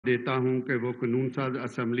دیتا ہوں کہ وہ قانون ساز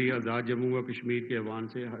اسمبلی آزاد جموں و کشمیر کے ایوان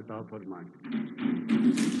سے خطاب فرمائیں۔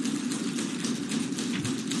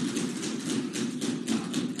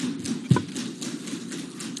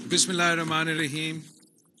 بسم اللہ الرحمن الرحیم۔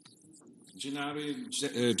 جناب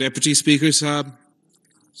ڈیپٹی اسپیکر صاحب،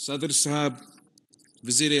 صدر صاحب،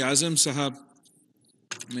 وزیر اعظم صاحب،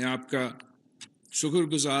 میں آپ کا شکر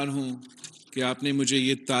گزار ہوں کہ آپ نے مجھے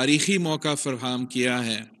یہ تاریخی موقع فراہم کیا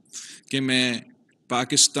ہے کہ میں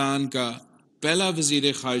پاکستان کا پہلا وزیر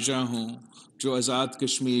خارجہ ہوں جو آزاد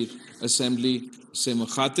کشمیر اسمبلی سے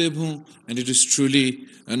مخاطب ہوں، and it is truly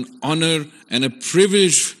an honor and a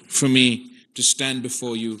privilege for me to stand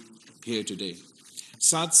before you here today.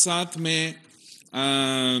 ساتھ ساتھ میں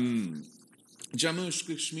جموں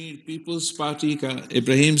کشمیر پیپلز پارٹی کا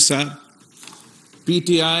ابراہیم صاحب، P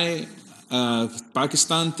T I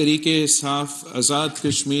Pakistan Tehreek Insaf Azad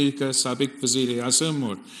Kashmir کا سابق وزیر اعظم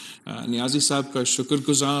اور نیازی صاحب کا شکر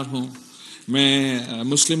گزار ہوں۔ میں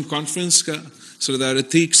مسلم کانفرنس کا سردار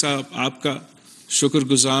عتیق صاحب آپ کا شکر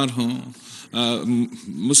گزار ہوں۔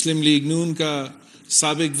 مسلم لیگ نون کا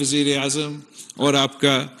سابق وزیر اعظم اور آپ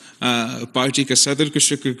کا پارٹی کا صدر کا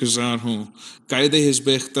شکر گزار ہوں۔ قائد حزب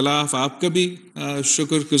اختلاف آپ کا بھی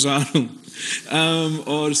شکر گزار ہوں،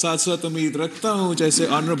 اور ساتھ ساتھ امید رکھتا ہوں جیسے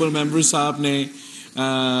آنریبل ممبر صاحب نے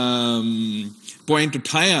پوائنٹ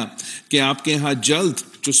اٹھایا کہ آپ کے ہاں جلد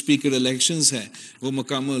جو اسپیکر الیکشنز ہیں وہ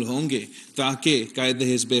مکمل ہوں گے تاکہ قائد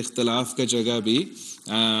حزب اختلاف کا جگہ بھی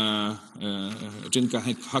جن کا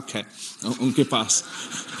حق ہے ان کے پاس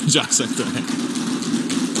جا سکتا ہے۔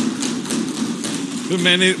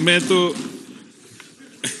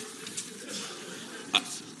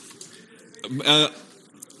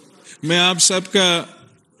 میں آپ سب کا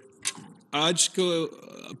آج کو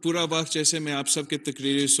پورا وقت جیسے میں آپ سب کے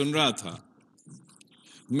تقریریں سن رہا تھا،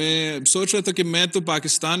 میں سوچ رہا تھا کہ میں تو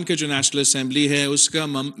پاکستان کے جو نیشنل اسمبلی ہے اس کا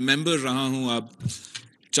ممبر رہا ہوں اب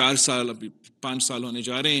 4 سال، ابھی 5 سال ہونے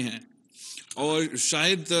جا رہے ہیں، اور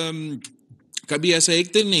شاید کبھی ایسا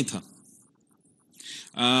ایک دن نہیں تھا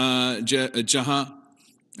جہاں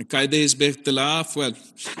قائد حزب اختلاف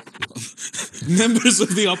ممبرز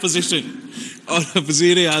آف دی اپوزیشن اور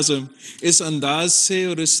وزیر اعظم اس انداز سے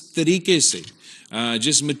اور اس طریقے سے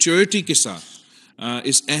جس میچورٹی کے ساتھ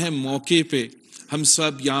اس اہم موقع پہ ہم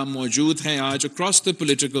سب یہاں موجود ہیں آج اکراس دا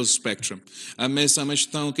پولیٹیکل اسپیکٹرم۔ میں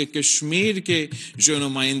سمجھتا ہوں کہ کشمیر کے جو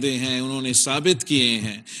نمائندے ہیں انہوں نے ثابت کیے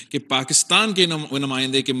ہیں کہ پاکستان کے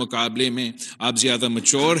نمائندے کے مقابلے میں آپ زیادہ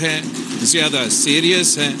میچور ہیں، زیادہ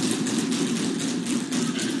سیریس ہیں،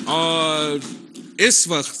 اور اس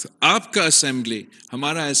وقت آپ کا اسمبلی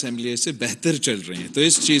ہمارا اسمبلی سے بہتر چل رہے ہیں، تو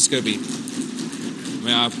اس چیز کا بھی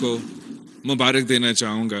میں آپ کو مبارک دینا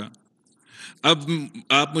چاہوں گا۔ اب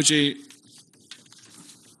آپ مجھے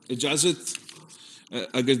اجازت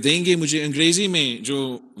اگر دیں گے، مجھے انگریزی میں جو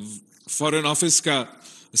فارن آفس کا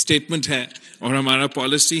اسٹیٹمنٹ ہے اور ہمارا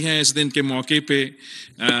پالیسی ہے اس دن کے موقع پہ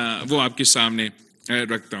وہ آپ کے سامنے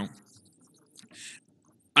رکھتا ہوں۔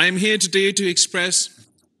 I am here today to express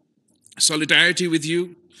solidarity with you,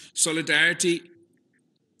 solidarity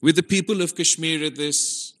with the people of Kashmir at this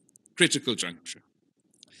critical juncture.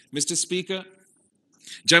 Mr. Speaker,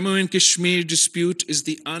 Jammu and Kashmir dispute is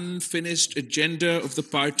the unfinished agenda of the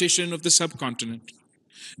partition of the subcontinent.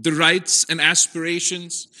 The rights and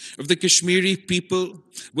aspirations of the Kashmiri people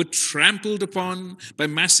were trampled upon by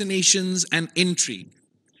machinations and intrigue.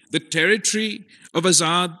 The territory of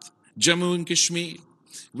Azad Jammu and Kashmir,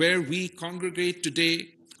 where we congregate today,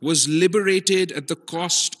 was liberated at the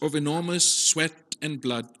cost of enormous sweat and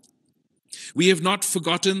blood. We have not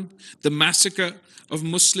forgotten the massacre of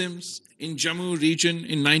Muslims in Jammu region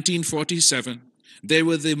in 1947. They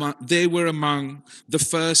were among the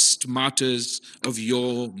first martyrs of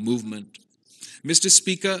your movement. Mr.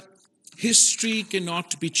 Speaker, history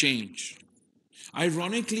cannot be changed.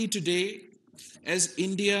 Ironically today, as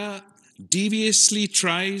India deviously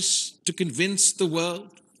tries to convince the world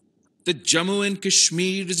that Jammu and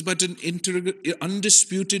Kashmir is but an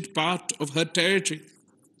undisputed part of her territory,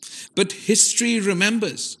 but history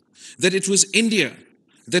remembers that it was India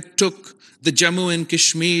that took the Jammu and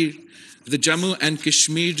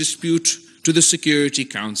Kashmir dispute to the Security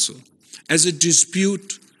Council as a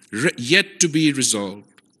dispute yet to be resolved.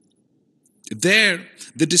 There,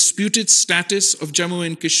 the disputed status of Jammu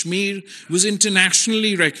and Kashmir was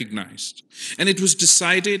internationally recognized, and it was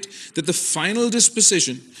decided that the final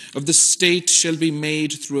disposition of the state shall be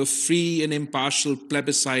made through a free and impartial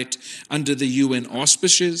plebiscite under the UN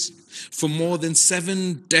auspices. For more than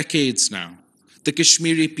 7 decades now, the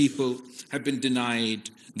Kashmiri people have been denied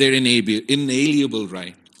their inalienable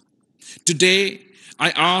right. Today, I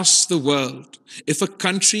ask the world if a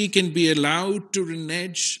country can be allowed to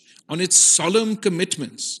renege on its solemn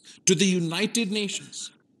commitments to the United Nations,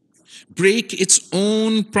 break its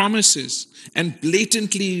own promises, and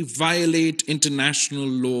blatantly violate international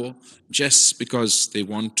law just because they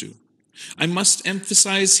want to. I must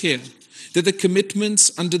emphasize here that the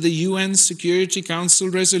commitments under the UN Security Council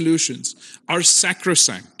resolutions are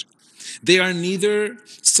sacrosanct. They are neither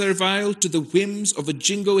servile to the whims of a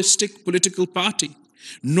jingoistic political party,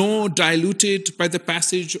 nor diluted by the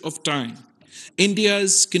passage of time.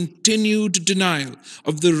 India's continued denial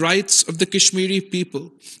of the rights of the Kashmiri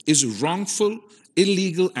people is a wrongful,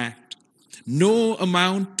 illegal act. No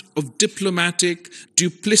amount of diplomatic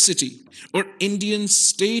duplicity or Indian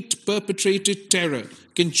state-perpetrated terror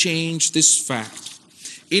can change this fact.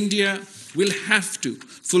 India will have to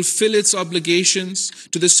fulfill its obligations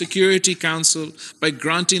to the Security Council by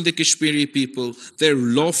granting the Kashmiri people their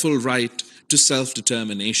lawful right to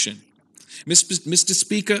self-determination. Mr.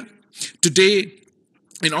 Speaker, today,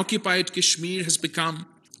 an occupied Kashmir has become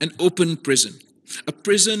an open prison, a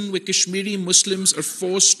prison where Kashmiri Muslims are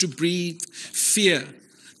forced to breathe fear,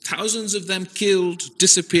 thousands of them killed,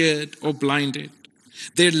 disappeared, or blinded,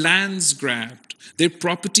 their lands grabbed, their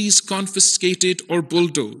properties confiscated or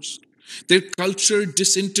bulldozed, their culture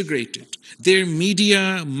disintegrated, their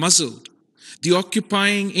media muzzled. The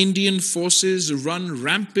occupying Indian forces run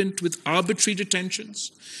rampant with arbitrary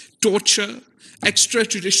detentions, torture,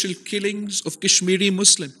 extrajudicial killings of Kashmiri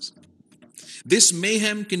Muslims. This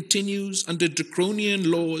mayhem continues under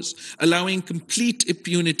draconian laws allowing complete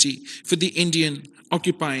impunity for the Indian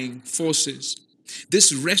occupying forces.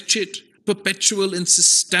 This wretched, perpetual and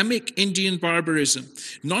systemic Indian barbarism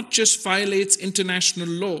not just violates international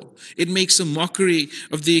law, it makes a mockery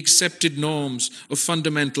of the accepted norms of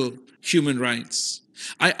fundamental human rights.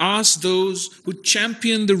 I ask those who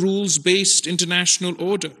champion the rules-based international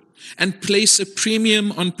order and place a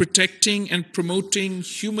premium on protecting and promoting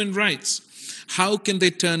human rights, how can they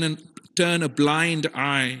turn a blind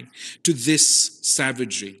eye to this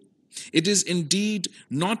savagery? It is indeed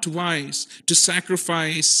not wise to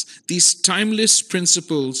sacrifice these timeless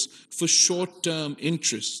principles for short-term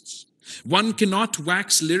interests. One cannot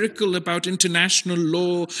wax lyrical about international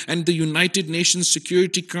law and the United Nations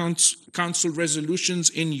Security Council resolutions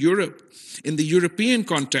in Europe, in the European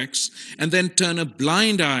context, and then turn a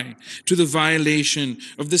blind eye to the violation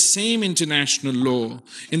of the same international law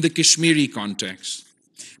in the Kashmiri context.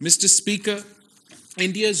 Mr. Speaker,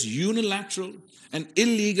 India's unilateral and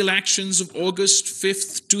illegal actions of August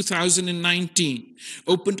 5th, 2019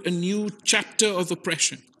 opened a new chapter of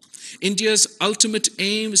oppression. India's ultimate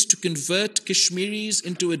aim is to convert Kashmiris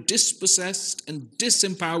into a dispossessed and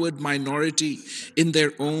disempowered minority in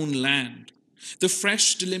their own land. The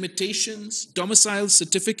fresh delimitations, domicile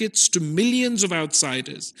certificates to millions of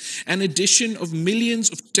outsiders, and addition of millions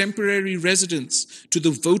of temporary residents to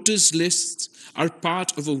the voters' lists are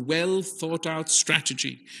part of a well-thought-out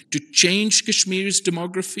strategy to change Kashmir's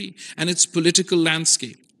demography and its political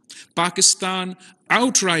landscape. Pakistan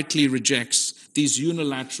outrightly rejects these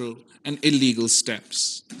unilateral and illegal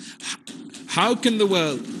steps. How can the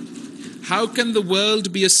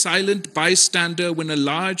world be a silent bystander when a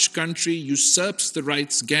large country usurps the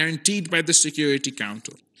rights guaranteed by the Security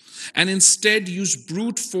Council and instead use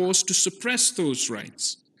brute force to suppress those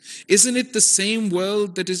rights? Isn't it the same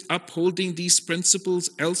world that is upholding these principles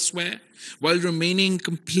elsewhere while remaining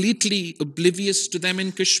completely oblivious to them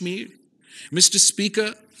in Kashmir? Mr.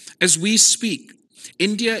 Speaker, as we speak,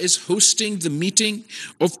 India is hosting the meeting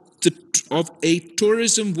of a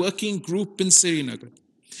tourism working group in Srinagar.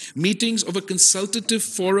 Meetings of a consultative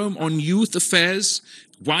forum on youth affairs,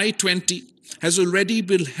 Y20, has already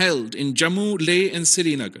been held in Jammu, Leh and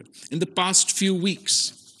Srinagar in the past few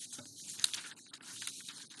weeks.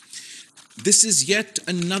 This is yet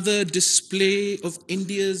another display of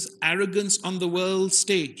India's arrogance on the world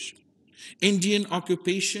stage. Indian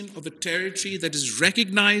occupation of a territory that is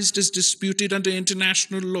recognized as disputed under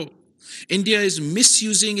international law. India is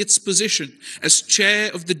misusing its position as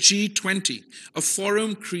chair of the G20, a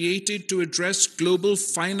forum created to address global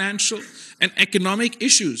financial and economic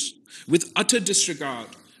issues with utter disregard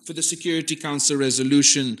for the Security Council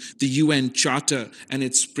resolution, the UN Charter, and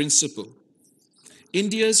its principle.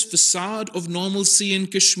 India's facade of normalcy in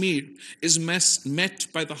Kashmir is met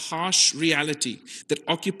by the harsh reality that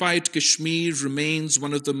occupied Kashmir remains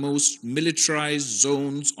one of the most militarized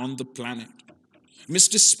zones on the planet.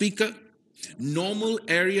 Mr. Speaker, normal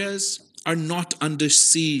areas are not under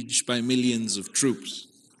siege by millions of troops.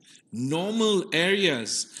 Normal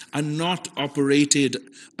areas are not operated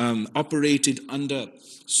under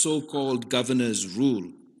so-called governor's rule.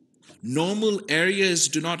 Normal areas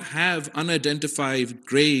do not have unidentified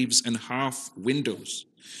graves and half windows.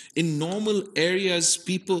 In normal areas,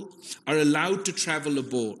 people are allowed to travel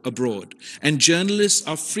abroad, and journalists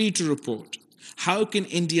are free to report. How can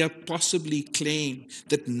India possibly claim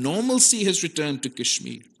that normalcy has returned to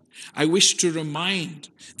Kashmir? I wish to remind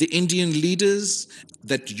the Indian leaders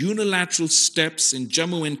that unilateral steps in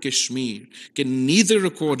Jammu and Kashmir can neither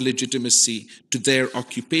accord legitimacy to their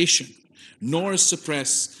occupation nor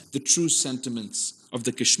suppress the true sentiments of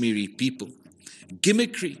the Kashmiri people.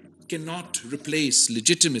 Gimmickry cannot replace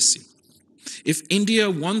legitimacy. If India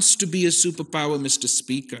wants to be a superpower, Mr.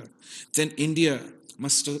 Speaker, then India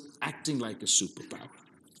must start acting like a superpower.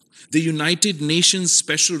 The United Nations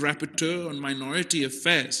Special Rapporteur on Minority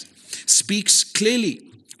Affairs speaks clearly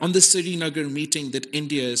on the Srinagar meeting that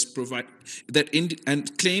India is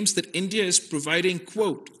and claims that India is providing,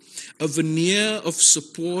 quote, a veneer of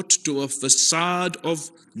support to a facade of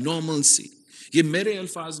normalcy. ये मेरे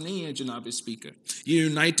अल्फाज नहीं है जनाब speaker, ये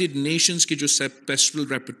United Nations के जो special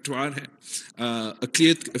रेपर्टोर है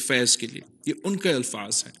क्लियर अफेयर्स के लिए, ये उनके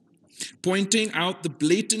अल्फाज हैं. Pointing out the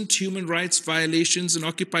blatant human rights violations in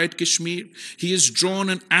occupied Kashmir, he has drawn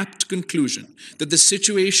an apt conclusion that the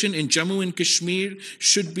situation in Jammu and Kashmir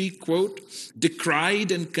should be, quote,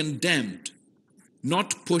 decried and condemned,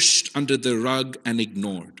 not pushed under the rug and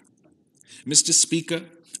ignored. Mr. Speaker,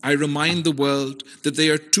 I remind the world that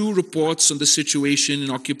there are two reports on the situation in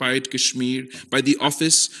occupied Kashmir by the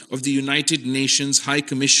Office of the United Nations High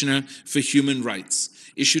Commissioner for Human Rights,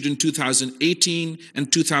 issued in 2018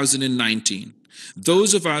 and 2019.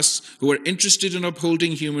 Those of us who are interested in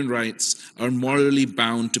upholding human rights are morally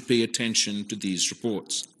bound to pay attention to these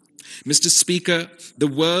reports. Mr. Speaker, the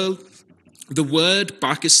word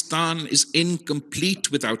Pakistan is incomplete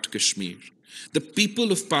without Kashmir. The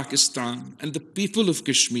people of Pakistan and the people of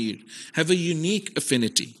Kashmir have a unique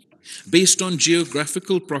affinity based on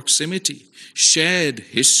geographical proximity, shared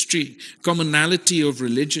history, commonality of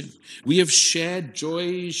religion. We have shared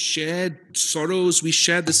joys, shared sorrows, we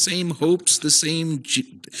share the same hopes, the same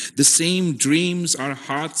dreams, our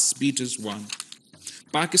hearts beat as one.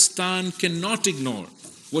 Pakistan cannot ignore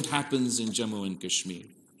what happens in Jammu and Kashmir.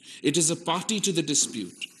 It is a party to the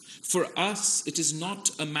dispute. For us, it is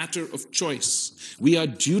not a matter of choice. We are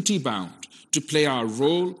duty-bound to play our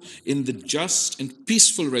role in the just and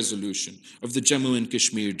peaceful resolution of the Jammu and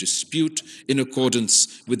Kashmir dispute in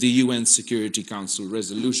accordance with the UN Security Council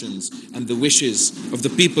resolutions and the wishes of the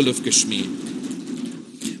people of Kashmir.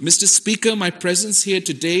 Mr. Speaker, my presence here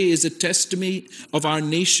today is a testimony of our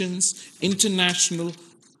nation's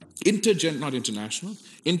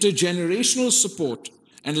intergenerational support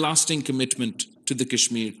and lasting commitment to the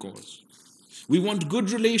Kashmir cause. We want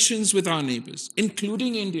good relations with our neighbors,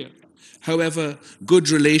 including India. However, good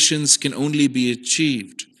relations can only be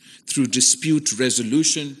achieved through dispute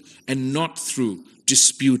resolution and not through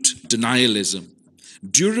dispute denialism.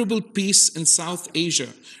 Durable peace in South Asia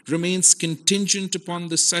remains contingent upon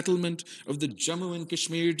the settlement of the Jammu and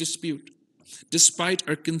Kashmir dispute. Despite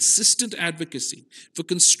our consistent advocacy for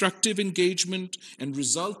constructive engagement and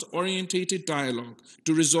result-oriented dialogue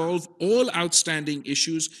to resolve all outstanding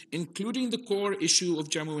issues, including the core issue of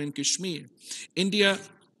Jammu and Kashmir, India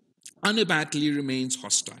unabatedly remains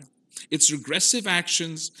hostile. Its regressive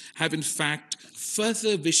actions have in fact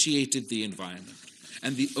further vitiated the environment,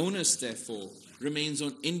 and the onus, therefore, remains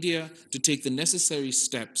on India to take the necessary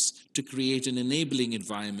steps to create an enabling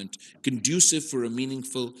environment conducive for a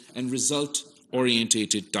meaningful and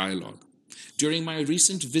result-oriented dialogue. During my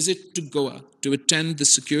recent visit to Goa to attend the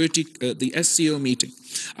SCO meeting,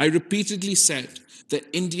 I repeatedly said that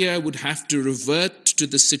India would have to revert to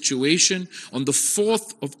the situation on the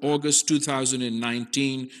 4th of August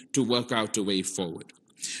 2019 to work out a way forward.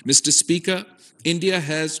 Mr. Speaker, India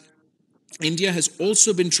has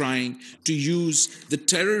also been trying to use the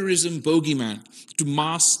terrorism bogeyman to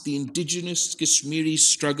mask the indigenous Kashmiri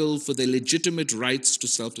struggle for their legitimate rights to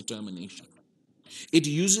self-determination. It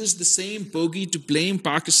uses the same bogey to blame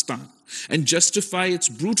Pakistan and justify its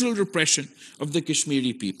brutal repression of the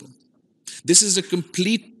Kashmiri people. This is a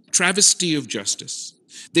complete travesty of justice.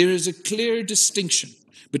 There is a clear distinction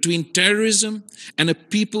between terrorism and a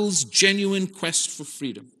people's genuine quest for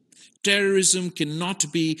freedom. Terrorism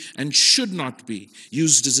cannot be and should not be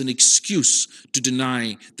used as an excuse to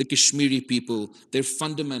deny the Kashmiri people their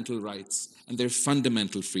fundamental rights and their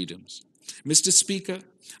fundamental freedoms. Mr. Speaker,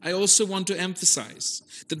 I also want to emphasize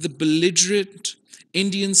that the belligerent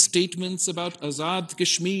Indian statements about Azad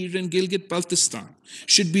Kashmir and Gilgit-Baltistan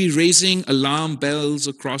should be raising alarm bells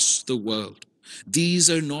across the world. These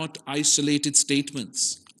are not isolated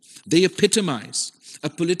statements. They epitomize a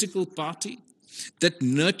political party that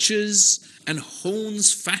nurtures and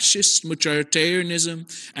hones fascist majoritarianism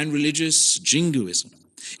and religious jingoism.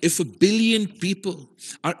 If 1 billion people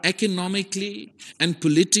are economically and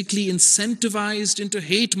politically incentivized into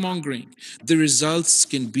hate mongering, the results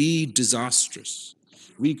can be disastrous.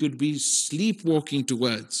 We could be sleepwalking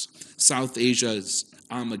towards South Asia's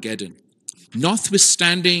Armageddon.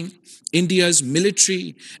 Notwithstanding India's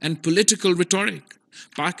military and political rhetoric,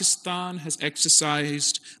 Pakistan has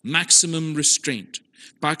exercised maximum restraint.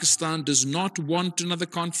 Pakistan does not want another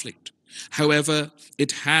conflict. However,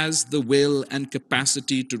 it has the will and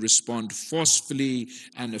capacity to respond forcefully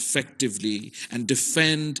and effectively and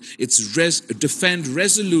defend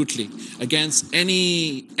resolutely against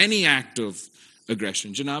any act of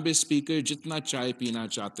aggression. जनाब speaker, जितना चाय पीना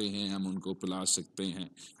चाहते हैं हम उनको पिला सकते हैं.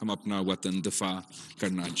 हम अपना वतन दफा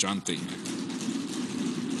करना जानते हैं.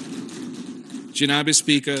 Janab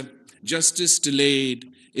Speaker, justice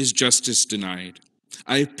delayed is justice denied.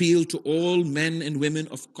 I appeal to all men and women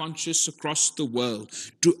of conscience across the world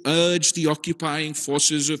to urge the occupying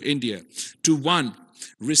forces of India to 1.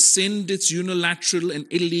 Rescind its unilateral and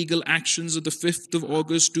illegal actions of the 5th of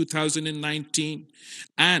August 2019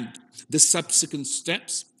 and the subsequent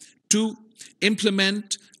steps. 2.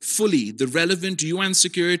 Implement fully the relevant UN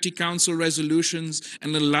Security Council resolutions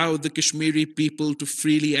and allow the Kashmiri people to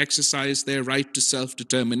freely exercise their right to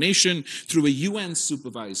self-determination through a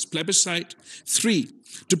UN-supervised plebiscite. 3.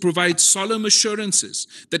 To provide solemn assurances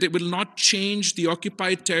that it will not change the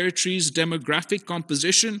occupied territory's demographic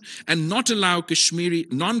composition and not allow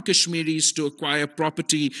non-Kashmiris to acquire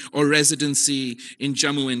property or residency in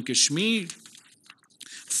Jammu and Kashmir.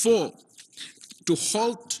 4. To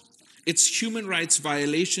halt its human rights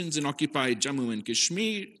violations in occupied Jammu and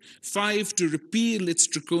Kashmir. 5. To repeal its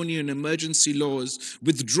draconian emergency laws,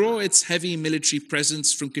 withdraw its heavy military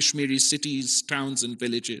presence from Kashmiri cities, towns, and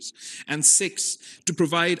villages. And 6. To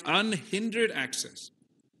provide unhindered access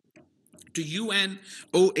to UN,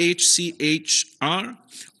 OHCHR,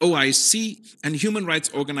 OIC, and human rights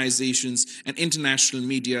organizations and international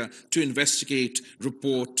media to investigate,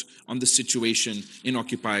 report on the situation in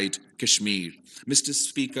occupied Kashmir. Mr.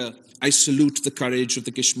 Speaker, I salute the courage of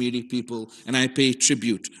the Kashmiri people and I pay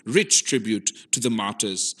tribute, rich tribute, to the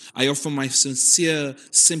martyrs. I offer my sincere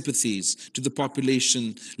sympathies to the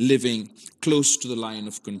population living close to the line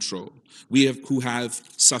of control, who have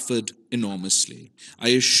suffered enormously. I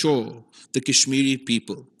assure the Kashmiri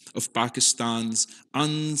people of Pakistan's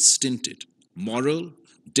unstinted moral,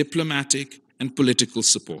 diplomatic, and political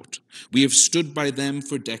support. We have stood by them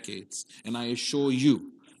for decades, and I assure you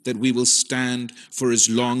that we will stand for as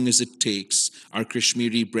long as it takes our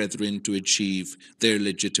Kashmiri brethren to achieve their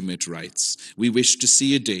legitimate rights. We wish to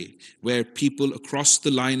see a day where people across the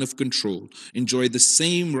line of control enjoy the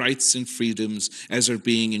same rights and freedoms as are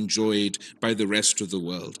being enjoyed by the rest of the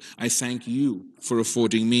world. I thank you for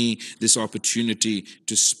affording me this opportunity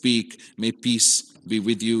to speak. May peace be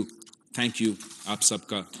with you. Thank you. Aap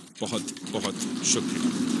sabka bahut bahut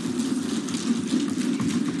shukriya.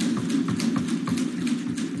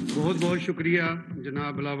 बहुत बहुत शुक्रिया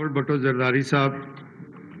जनाब बिलावल भुट्टो जरदारी साहब.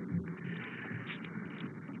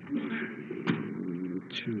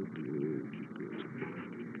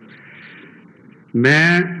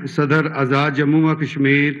 मैं सदर आज़ाद जम्मू व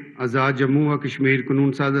कश्मीर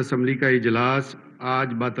कानून साज असम्बली का इजलास आज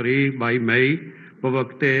 22 मई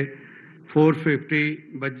बवक्त 4:50